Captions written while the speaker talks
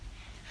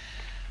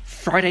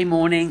Friday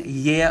morning,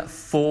 year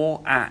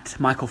 4 at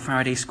Michael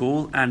Faraday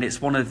School, and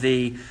it's one of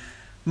the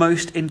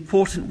most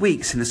important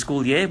weeks in the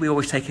school year. We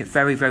always take it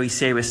very, very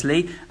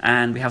seriously,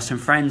 and we have some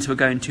friends who are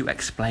going to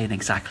explain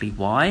exactly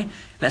why.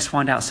 Let's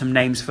find out some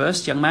names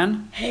first. Young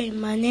man? Hey,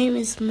 my name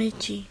is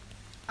Michi.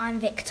 I'm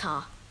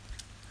Victor.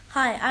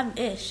 Hi, I'm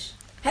Ish.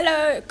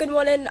 Hello, good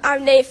morning,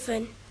 I'm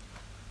Nathan.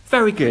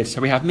 Very good.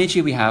 So we have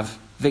Midgie, we have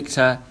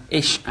Victor,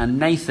 Ish and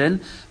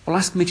Nathan. We'll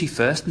ask Midgie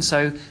first. And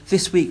so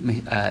this week,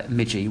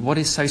 Midgie, what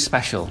is so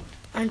special?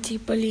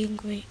 Anti-bullying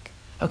week.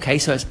 Okay,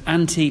 so it's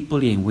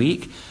anti-bullying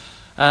week.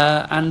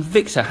 And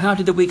Victor, how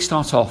did the week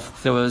start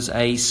off? There was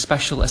a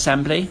special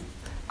assembly?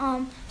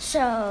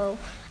 So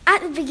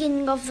at the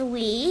beginning of the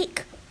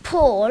week,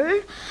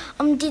 Paul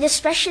did a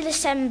special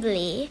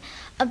assembly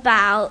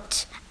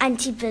about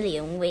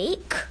anti-bullying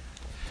week.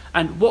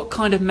 And what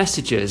kind of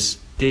messages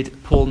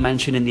did Paul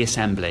mention in the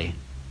assembly?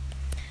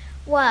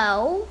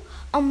 Well,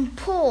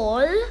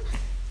 Paul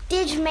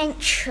did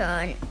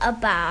mention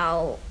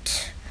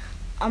about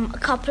a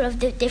couple of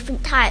the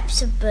different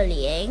types of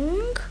bullying,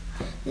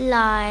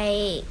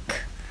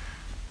 like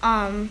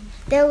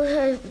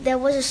there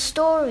was a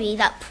story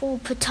that Paul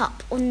put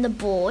up on the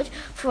board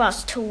for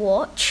us to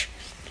watch,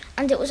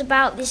 and it was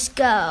about this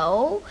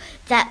girl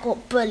that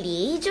got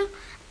bullied,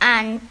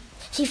 and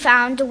he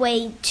found a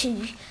way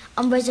to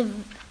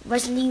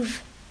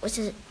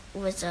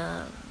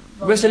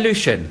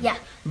Resolution. Yeah.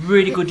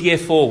 Really good year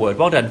forward.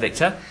 Well done,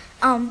 Victor.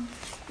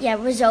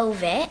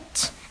 Resolve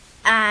it,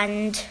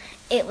 and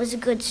it was a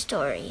good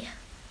story.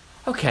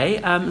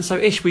 Okay, so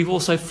Ish, we've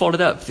also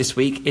followed up this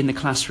week in the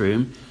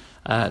classroom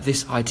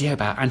this idea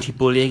about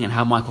anti-bullying and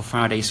how Michael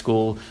Faraday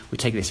School would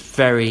take this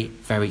very,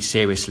 very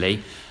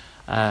seriously.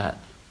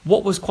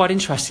 What was quite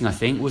interesting, I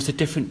think, was the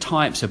different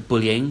types of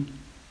bullying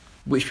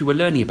which we were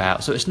learning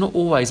about. So it's not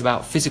always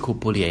about physical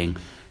bullying.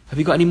 Have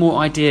you got any more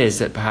ideas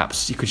that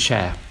perhaps you could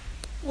share?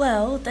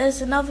 Well,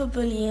 there's another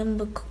bullying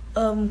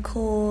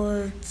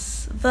called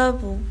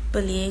verbal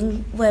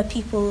bullying, where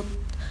people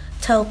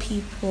tell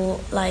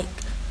people like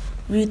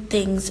rude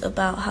things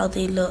about how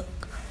they look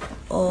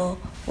or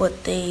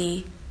what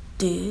they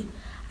do.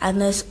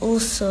 And there's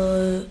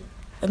also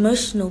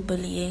emotional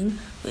bullying,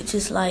 which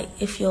is like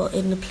if you're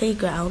in the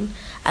playground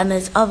and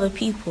there's other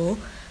people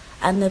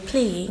and they're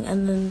playing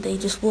and then they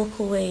just walk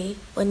away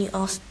when you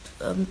ask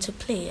to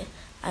play,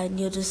 and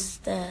you're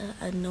just there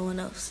and no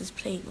one else is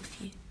playing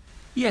with you.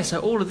 Yeah, so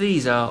all of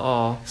these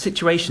are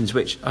situations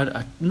which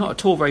are not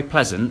at all very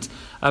pleasant.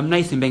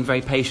 Nathan being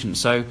very patient,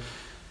 so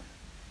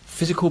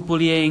physical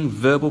bullying,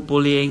 verbal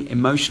bullying,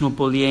 emotional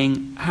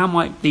bullying, how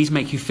might these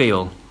make you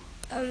feel?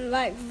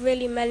 Like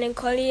really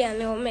melancholy,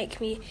 and it will make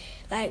me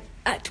like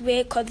act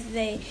weird because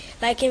they,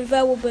 like in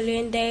verbal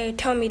bullying, they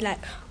tell me like,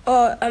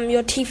 oh,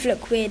 your teeth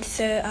look weird,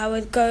 so I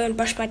would go and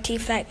brush my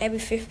teeth like every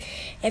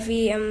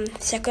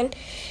second.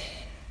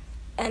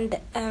 And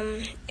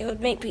it would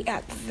make me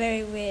act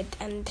very weird,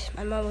 and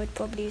my mum would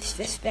probably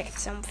suspect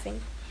something.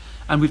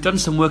 And we've done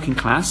some work in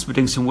class. We're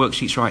doing some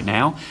worksheets right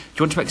now. Do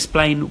you want to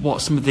explain what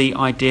some of the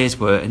ideas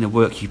were in the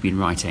work you've been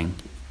writing?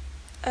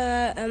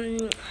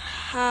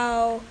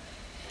 How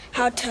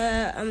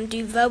to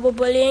do verbal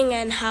bullying,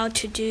 and how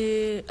to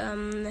do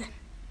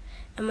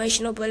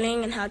emotional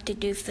bullying, and how to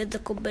do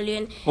physical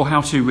bullying. Or how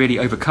to really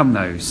overcome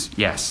those,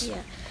 yes.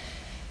 Yeah.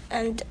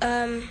 And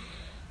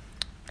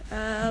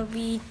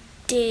we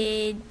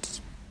did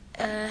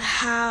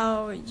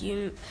how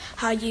you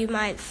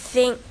might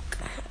think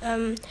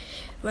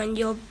when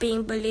you're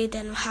being bullied,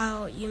 and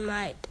how you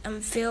might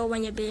feel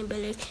when you're being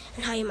bullied,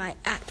 and how you might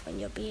act when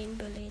you're being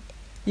bullied.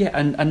 Yeah,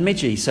 and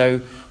Midgie,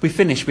 so we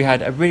finished, we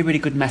had a really, really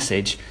good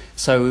message.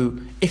 So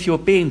if you're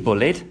being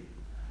bullied,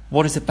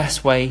 what is the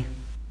best way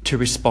to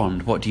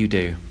respond? What do you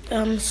do?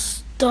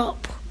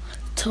 Stop,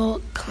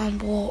 talk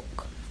and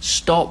walk.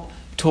 Stop,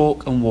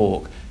 talk and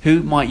walk.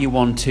 Who might you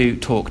want to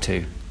talk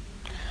to?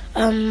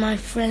 My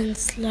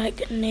friends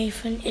like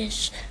Nathan,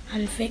 Ish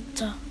and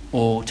Victor.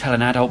 Or tell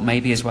an adult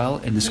maybe as well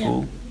in the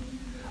school?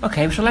 Yeah.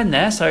 Okay, we shall end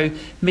there. So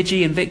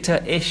Midgie and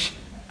Victor, Ish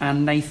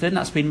and Nathan,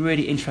 that's been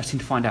really interesting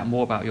to find out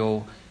more about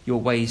your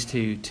ways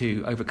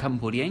to overcome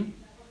bullying.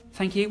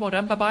 Thank you, well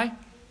done, bye-bye.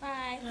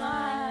 Bye.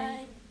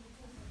 Bye.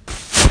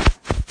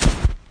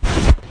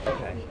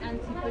 Okay.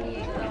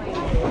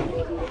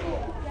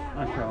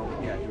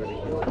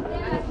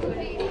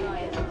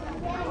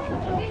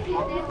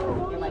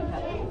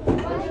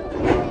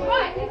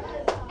 Right,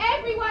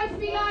 everyone should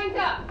be lined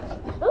up.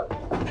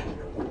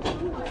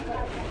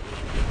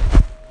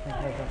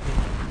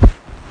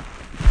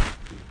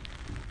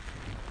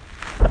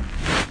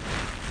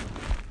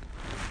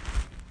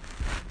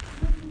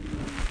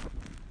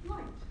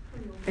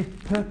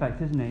 It's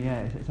perfect, isn't it?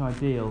 Yeah, it's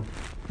ideal.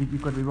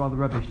 You've got to be rather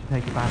rubbish to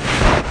take a bad.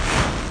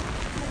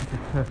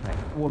 It's perfect.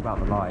 It's all about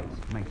the lights.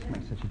 Makes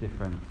such a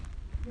difference.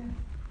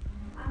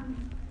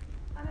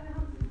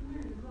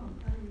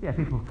 Yeah,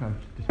 people go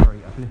just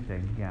very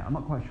uplifting. Yeah, I'm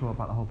not quite sure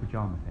about the whole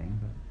pyjama thing,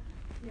 but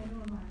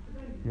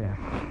yeah.